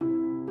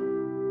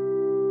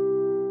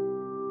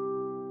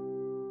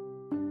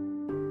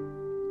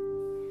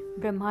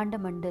Brahmanda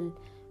Mandal.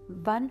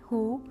 One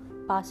who,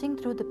 passing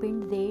through the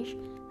Pind Desh,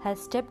 has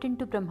stepped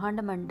into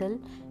Brahmanda Mandal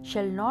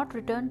shall not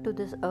return to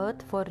this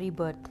earth for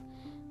rebirth.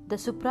 The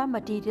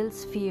supramaterial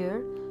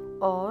sphere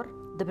or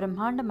the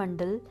Brahmanda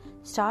Mandal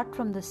start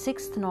from the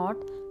sixth knot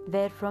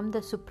wherefrom the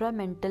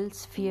supramental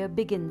sphere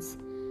begins.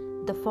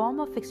 The form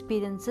of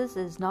experiences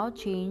is now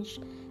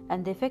changed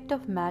and the effect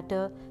of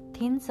matter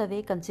thins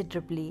away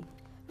considerably.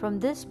 From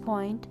this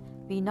point,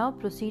 we now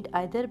proceed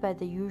either by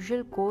the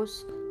usual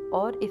course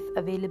or, if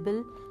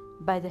available,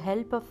 by the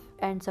help of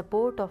and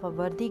support of a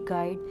worthy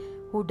guide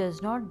who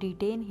does not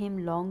detain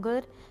him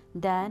longer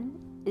than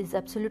is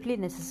absolutely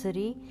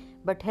necessary,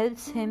 but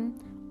helps him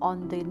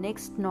on the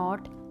next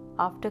knot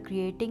after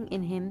creating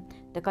in him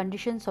the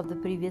conditions of the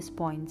previous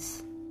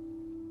points.